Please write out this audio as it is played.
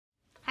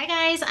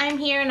guys, I'm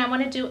here and I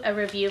want to do a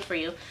review for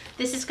you.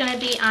 This is going to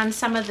be on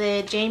some of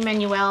the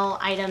Manuel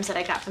items that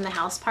I got from the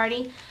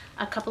Houseparty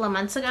a couple of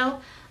months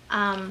ago.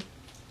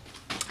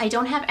 I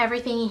don't have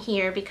everything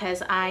here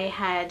because I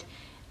had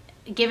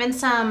given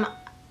some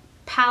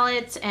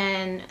palettes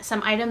and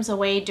some items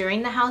away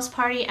during the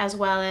Houseparty, as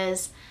well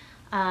as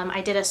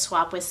I did a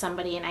swap with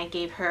somebody and I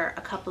gave her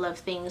a couple of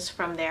things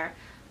from there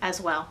as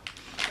well.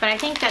 But I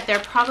think that they're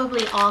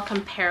probably all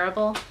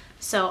comparable.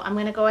 So I'm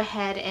going to go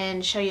ahead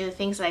and show you the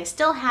things that I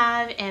still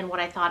have and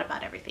what I thought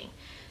about everything.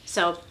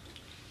 So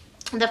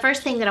the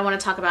first thing that I want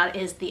to talk about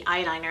is the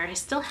eyeliner. I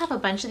still have a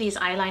bunch of these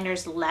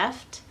eyeliners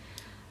left.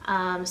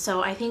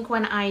 So I think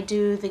when I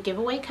do the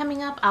giveaway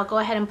coming up, I'll go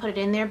ahead and put it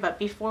in there. But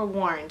be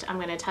forewarned, I'm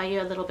going to tell you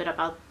a little bit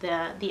about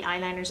the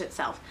eyeliners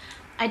itself.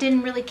 I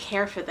didn't really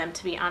care for them,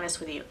 to be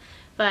honest with you.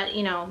 But,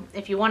 you know,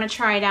 if you want to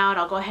try it out,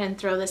 I'll go ahead and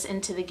throw this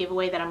into the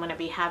giveaway that I'm going to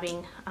be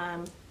having.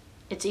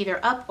 It's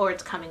either up or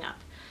it's coming up.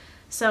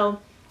 So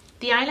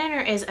the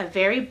eyeliner is a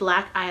very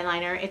black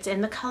eyeliner. It's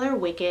in the color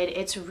Wicked.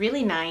 It's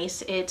really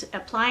nice. It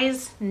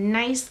applies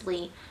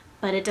nicely,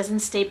 but it doesn't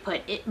stay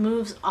put. It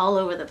moves all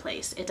over the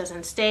place. It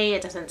doesn't stay,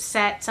 it doesn't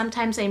set.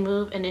 Sometimes they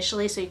move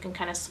initially so you can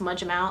kind of smudge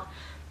them out.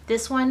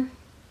 This one,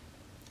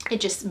 it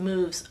just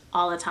moves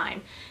all the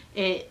time.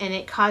 And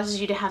it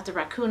causes you to have the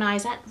raccoon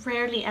eyes. That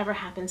rarely ever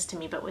happens to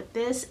me, but with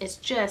this, it's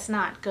just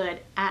not good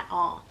at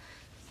all.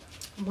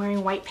 I'm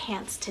wearing white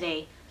pants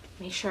today.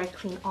 Make sure I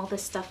clean all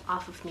this stuff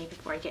off of me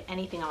before I get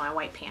anything on my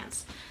white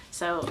pants.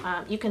 So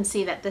you can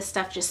see that this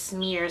stuff just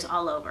smears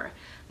all over.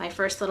 My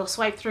first little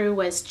swipe through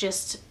was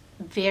just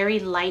very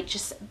light,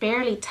 just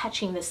barely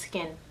touching the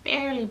skin,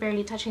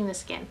 barely touching the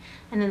skin.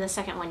 And then the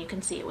second one, you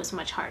can see it was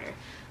much harder.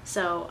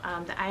 So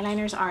the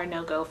eyeliners are a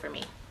no-go for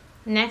me.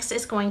 Next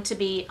is going to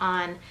be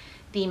on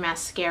the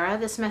mascara.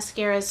 This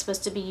mascara is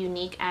supposed to be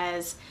unique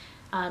as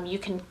you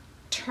can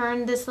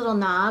turn this little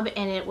knob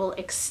and it will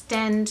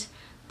extend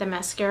the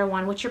mascara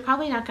one, which you're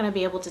probably not going to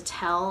be able to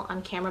tell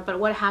on camera, but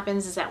what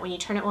happens is that when you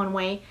turn it one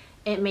way,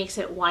 it makes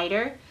it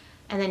wider,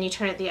 and then you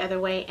turn it the other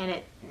way and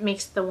it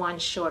makes the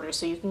wand shorter.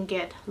 So you can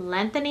get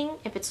lengthening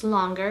if it's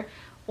longer,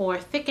 or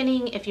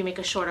thickening if you make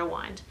a shorter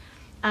wand.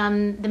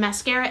 The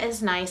mascara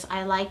is nice.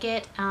 I like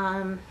it.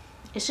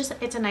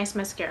 It's a nice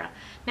mascara.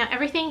 Now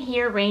everything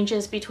here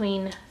ranges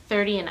between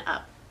 $30 and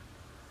up,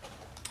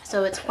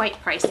 so it's quite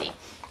pricey.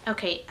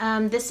 Okay,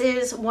 this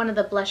is one of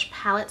the blush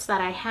palettes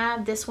that I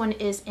have. This one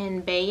is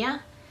in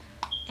Bella,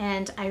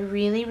 and I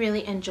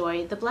really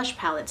enjoy the blush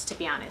palettes, to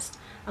be honest.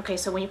 Okay,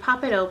 so when you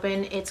pop it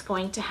open, it's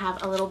going to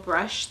have a little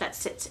brush that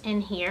sits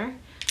in here,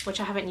 which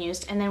I haven't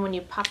used, and then when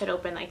you pop it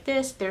open like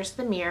this, there's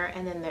the mirror,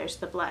 and then there's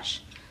the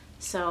blush.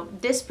 So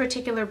this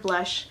particular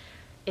blush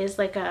is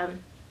like a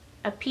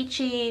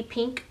peachy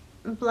pink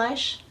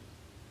blush.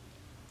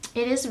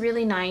 It is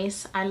really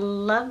nice. I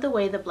love the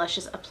way the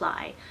blushes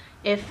apply.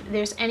 If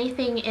there's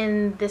anything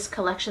in this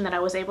collection that I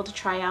was able to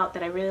try out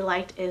that I really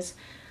liked, is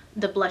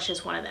the blush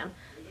is one of them.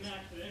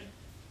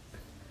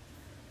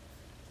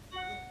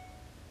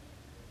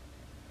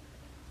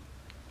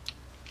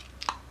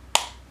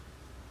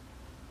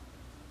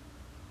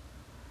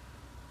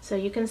 So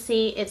you can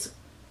see it's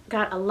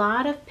got a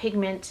lot of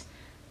pigment,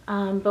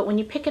 but when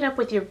you pick it up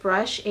with your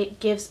brush, it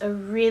gives a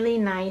really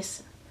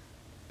nice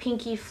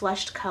pinky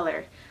flushed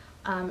color.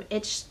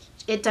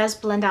 It does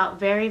blend out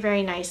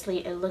very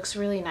nicely. It looks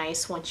really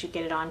nice once you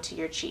get it onto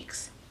your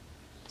cheeks.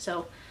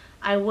 So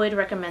I would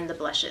recommend the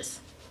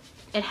blushes.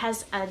 It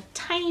has a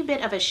tiny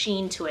bit of a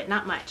sheen to it,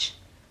 not much.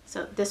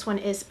 So this one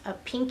is a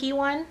pinky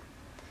one,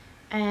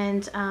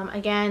 and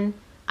again,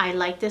 I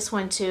like this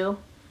one too.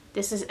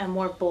 This is a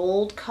more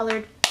bold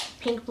colored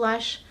pink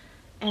blush,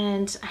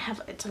 and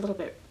it's a little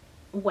bit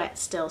wet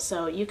still,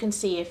 so you can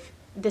see if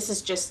this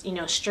is just, you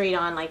know, straight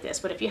on like this,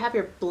 but if you have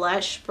your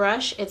blush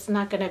brush, it's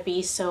not going to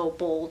be so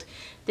bold.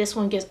 This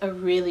one gives a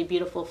really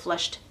beautiful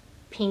flushed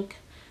pink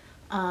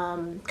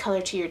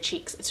color to your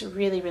cheeks. It's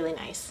really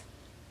nice.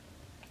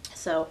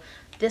 So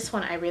this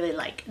one I really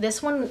like.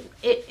 This one,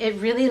 it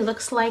really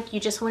looks like you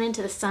just went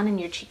into the sun and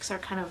your cheeks are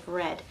kind of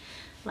red,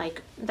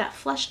 like that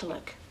flushed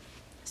look.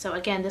 So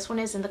again, this one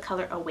is in the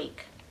color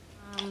Awake.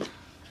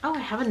 Oh, I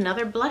have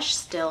another blush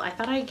still. I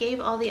thought I gave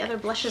all the other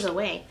blushes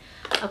away.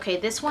 Okay,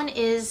 this one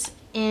is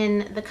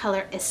in the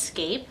color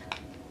Escape.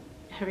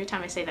 Every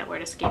time I say that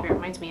word, Escape, it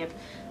reminds me of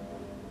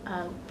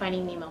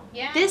Finding Nemo.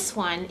 Yeah. This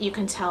one, you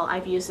can tell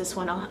I've used this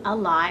one a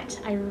lot.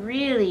 I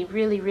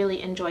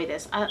really enjoy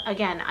this.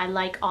 Again, I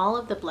like all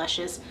of the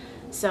blushes.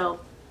 So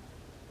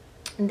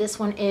this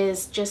one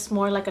is just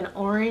more like an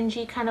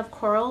orangey kind of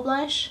coral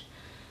blush.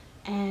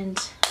 And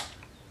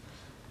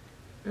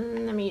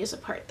let me use a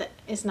part that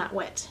is not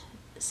wet.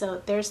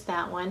 So there's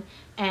that one.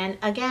 And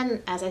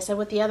again, as I said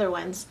with the other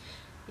ones,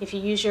 if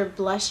you use your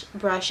blush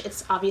brush,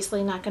 it's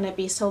obviously not going to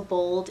be so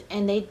bold,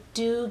 and they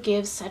do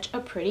give such a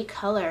pretty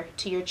color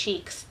to your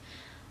cheeks.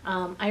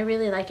 I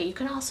really like it. You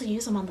can also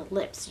use them on the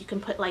lips. You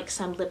can put like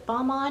some lip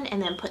balm on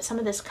and then put some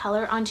of this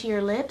color onto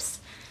your lips.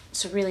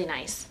 It's really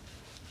nice.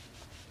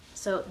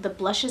 So the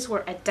blushes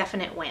were a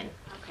definite win.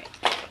 Okay.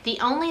 The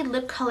only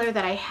lip color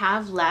that I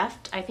have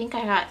left, I think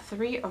I got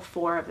 3 or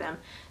 4 of them.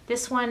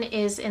 This one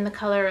is in the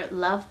color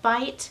Love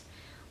Bite,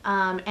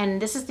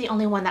 and this is the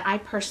only one that I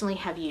personally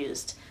have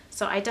used.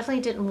 So I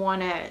definitely didn't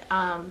want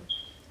to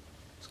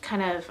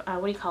kind of,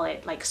 what do you call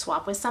it, like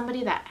swap with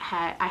somebody that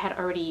I had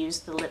already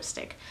used the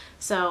lipstick.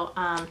 So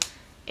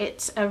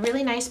it's a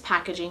really nice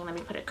packaging. Let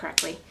me put it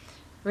correctly.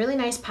 Really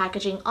nice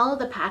packaging. All of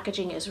the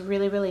packaging is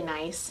really, really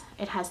nice.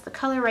 It has the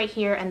color right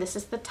here, and this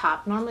is the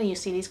top. Normally you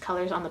see these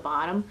colors on the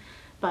bottom,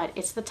 but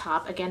it's the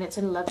top. Again, it's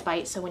in Love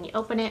Bite, so when you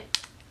open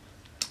it,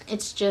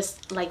 it's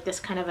just like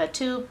this kind of a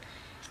tube,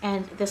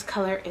 and this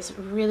color is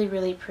really,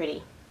 really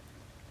pretty.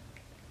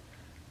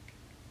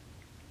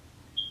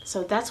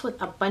 So that's with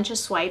a bunch of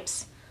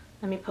swipes.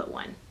 Let me put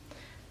one.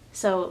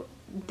 So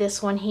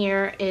this one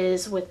here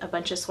is with a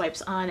bunch of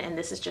swipes on, and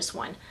this is just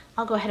one.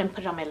 I'll go ahead and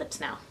put it on my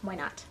lips now. Why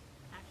not?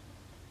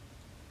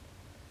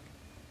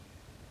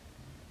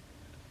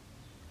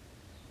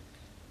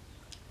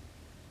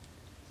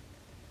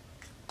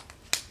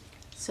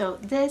 So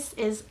this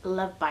is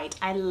Love Bite.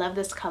 I love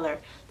this color.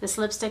 This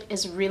lipstick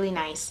is really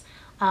nice.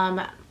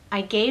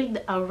 I gave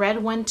a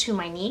red one to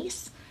my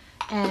niece,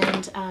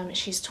 and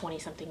she's 20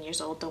 something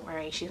years old. Don't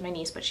worry, she's my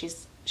niece, but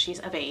she's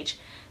of age.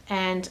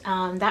 And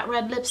that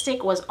red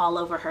lipstick was all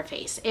over her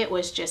face. It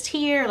was just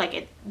here,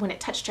 like when it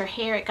touched her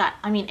hair, it got,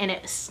 and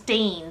it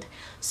stained.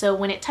 So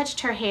when it touched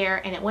her hair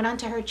and it went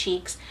onto her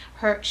cheeks,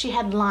 she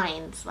had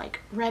lines, like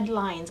red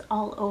lines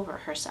all over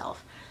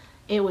herself.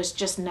 It was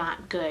just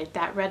not good.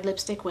 That red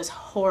lipstick was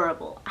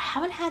horrible. I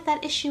haven't had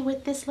that issue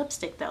with this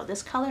lipstick though.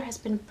 This color has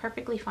been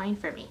perfectly fine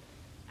for me.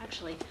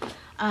 Actually,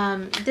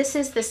 this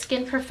is the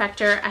Skin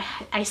Perfector.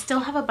 I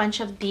still have a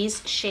bunch of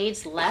these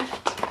shades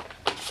left.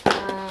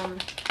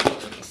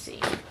 Let me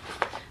see.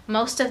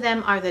 Most of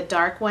them are the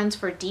dark ones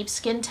for deep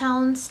skin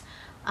tones.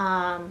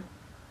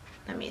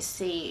 Let me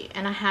see.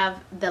 And I have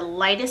the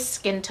lightest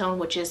skin tone,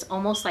 which is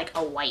almost like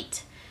a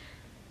white.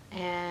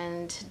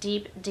 And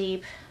deep.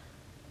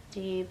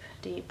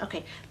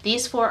 Okay,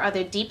 these 4 are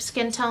the deep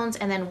skin tones,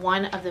 and then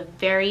one of the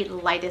very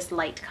lightest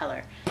light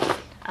color.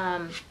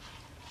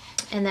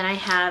 And then I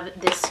have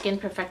this Skin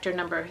Perfector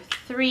number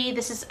 3.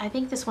 I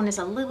think this one is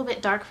a little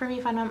bit dark for me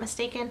if I'm not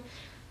mistaken.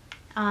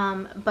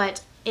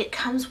 But it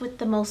comes with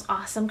the most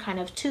awesome kind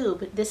of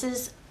tube. This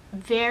is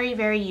very,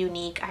 very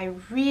unique. I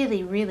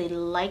really, really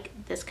like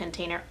this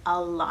container a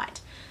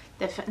lot.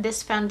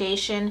 This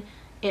foundation,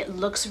 it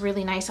looks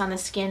really nice on the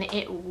skin.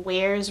 It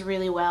wears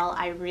really well.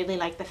 I really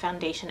like the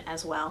foundation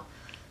as well.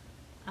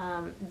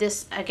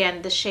 This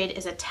shade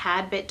is a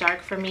tad bit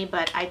dark for me,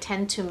 but I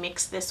tend to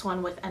mix this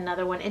one with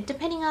another one,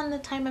 depending on the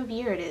time of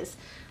year it is.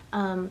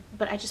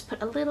 But I just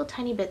put a little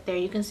tiny bit there.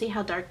 You can see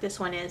how dark this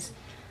one is.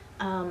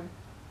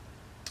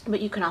 But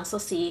you can also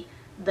see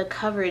the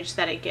coverage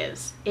that it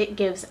gives. It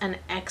gives an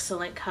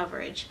excellent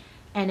coverage,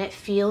 and it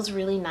feels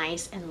really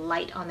nice and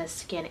light on the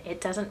skin. It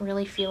doesn't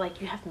really feel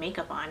like you have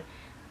makeup on.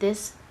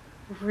 This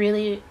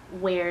really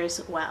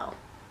wears well.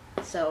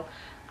 So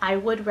I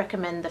would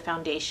recommend the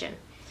foundation.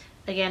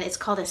 Again, it's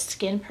called a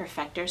Skin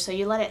Perfector, so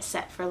you let it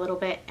set for a little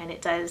bit, and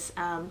it does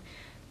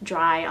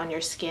dry on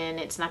your skin.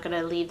 It's not going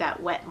to leave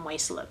that wet,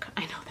 moist look.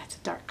 I know that's a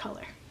dark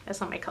color.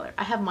 That's not my color.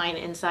 I have mine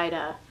inside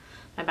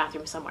my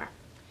bathroom somewhere.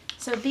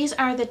 So these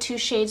are the 2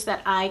 shades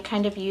that I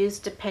kind of use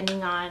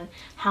depending on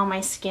how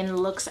my skin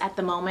looks at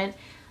the moment.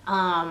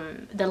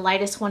 The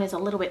lightest one is a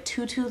little bit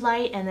too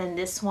light, and then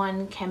this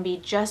one can be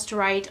just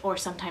right or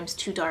sometimes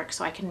too dark,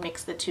 so I can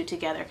mix the 2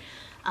 together.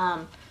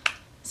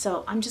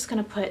 So I'm just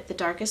going to put the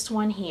darkest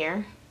one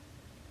here,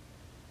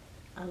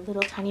 a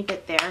little tiny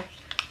bit there,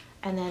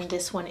 and then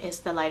this one is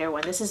the lighter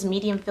one. This is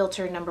medium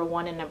filter number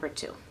 1 and number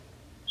 2.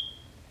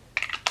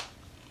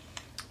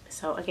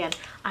 So again,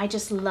 I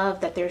just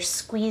love that there's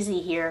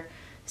squeezy here,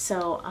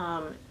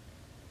 so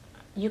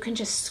you can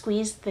just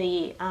squeeze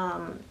the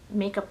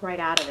makeup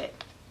right out of it.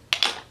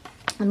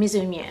 Let me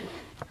zoom you in.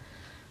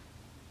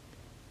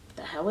 What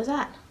the hell was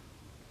that?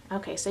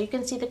 Okay, so you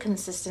can see the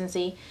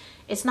consistency.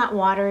 It's not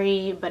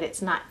watery, but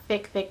it's not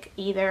thick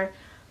either.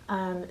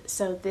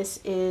 So this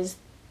is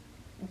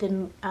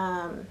the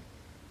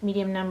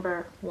medium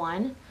number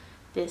 1.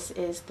 This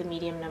is the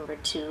medium number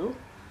 2.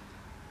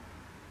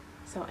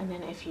 So, and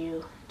then if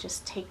you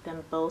just take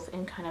them both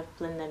and kind of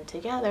blend them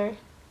together,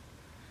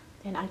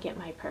 then I get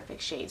my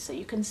perfect shade. So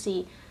you can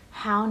see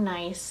how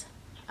nice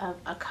of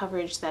a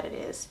coverage that it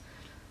is.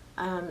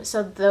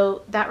 So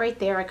though that right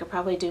there, I could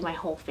probably do my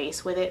whole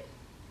face with it.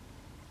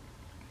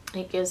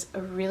 It gives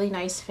a really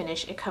nice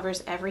finish. It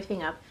covers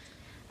everything up.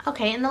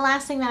 Okay, and the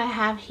last thing that I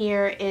have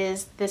here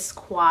is this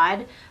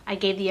quad. I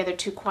gave the other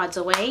 2 quads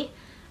away.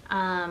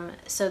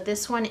 So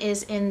this one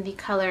is in the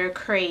color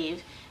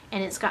Crave,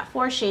 and it's got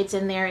 4 shades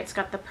in there. It's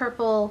got the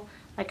purple,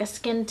 like a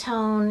skin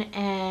tone,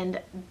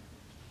 and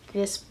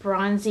this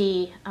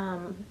bronzy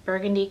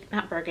burgundy,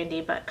 not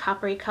burgundy, but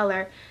coppery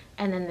color,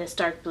 and then this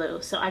dark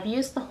blue. So I've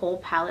used the whole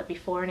palette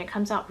before, and it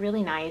comes out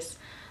really nice.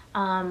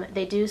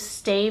 They do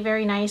stay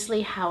very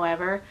nicely.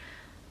 However,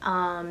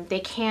 they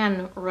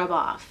can rub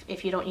off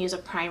if you don't use a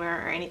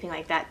primer or anything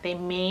like that. They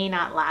may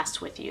not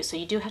last with you, so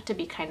you do have to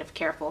be kind of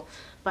careful.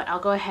 But I'll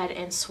go ahead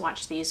and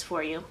swatch these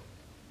for you.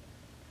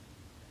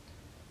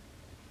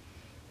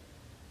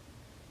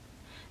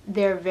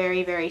 They're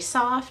very, very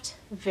soft,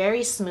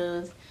 very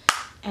smooth,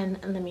 and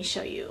let me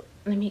show you,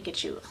 let me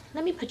put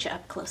you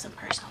up close and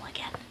personal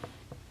again.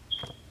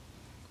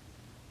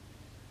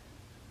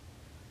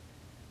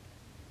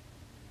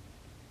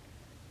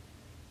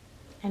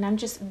 And I'm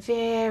just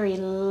very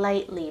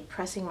lightly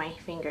pressing my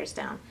fingers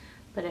down,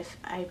 but if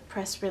I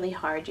press really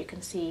hard, you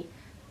can see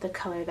the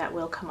color that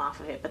will come off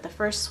of it. But the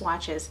first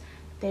swatches,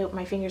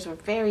 my fingers were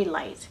very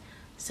light.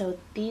 So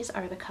these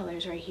are the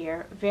colors right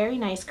here. Very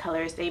nice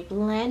colors. They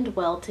blend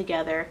well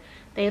together.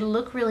 They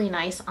look really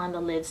nice on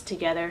the lids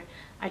together.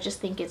 I just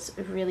think it's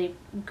a really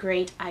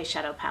great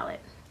eyeshadow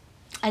palette.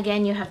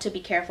 Again, you have to be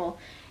careful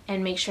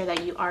and make sure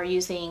that you are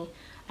using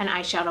an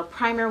eyeshadow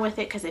primer with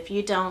it, because if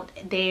you don't,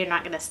 they're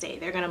not going to stay.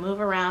 They're going to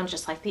move around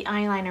just like the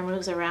eyeliner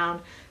moves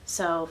around.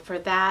 So for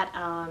that,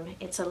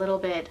 it's a little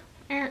bit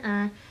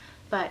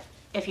but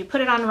if you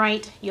put it on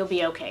right, you'll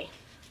be okay.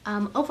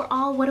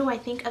 Overall, what do I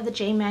think of the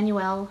J.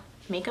 Manuel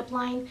makeup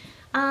line?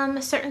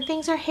 Certain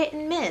things are hit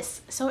and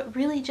miss, so it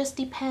really just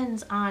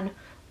depends on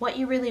what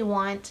you really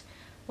want,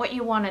 what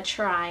you want to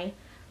try.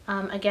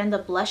 Again, the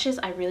blushes,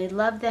 I really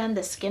love them.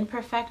 The Skin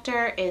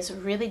Perfector is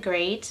really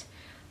great.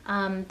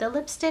 The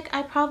lipstick,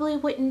 I probably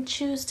wouldn't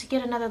choose to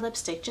get another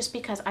lipstick just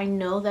because I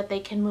know that they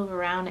can move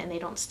around and they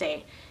don't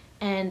stay.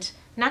 And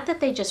not that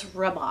they just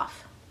rub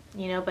off,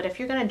 you know, but if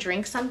you're gonna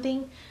drink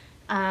something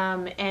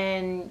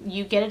and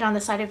you get it on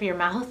the side of your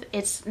mouth,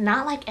 it's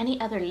not like any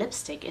other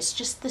lipstick. It's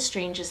just the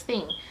strangest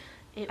thing.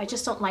 I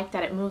just don't like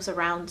that it moves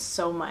around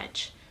so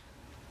much.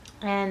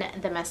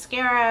 And the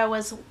mascara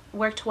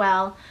worked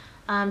well.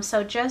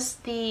 So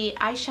just the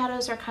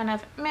eyeshadows are kind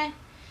of meh.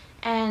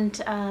 And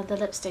the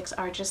lipsticks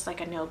are just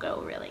like a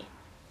no-go, really.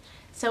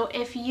 So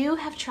if you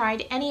have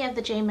tried any of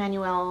the J.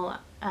 Manuel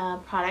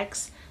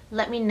products,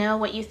 let me know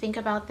what you think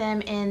about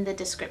them in the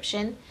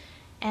description.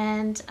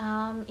 And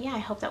yeah, I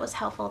hope that was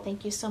helpful.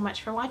 Thank you so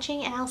much for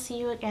watching, and I'll see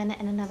you again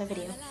in another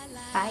video.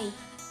 Bye.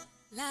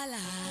 La la,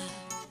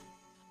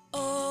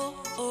 oh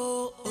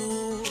oh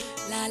oh,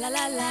 la la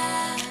la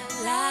la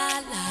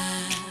la la.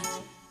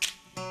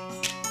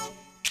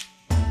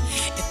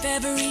 If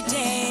every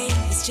day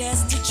is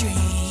just a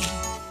dream,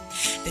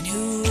 then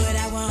who would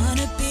I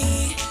wanna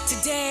be?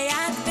 Today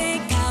I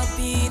think I'll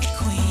be the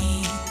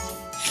queen,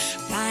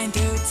 flying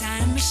through a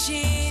time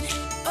machine.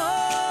 Oh.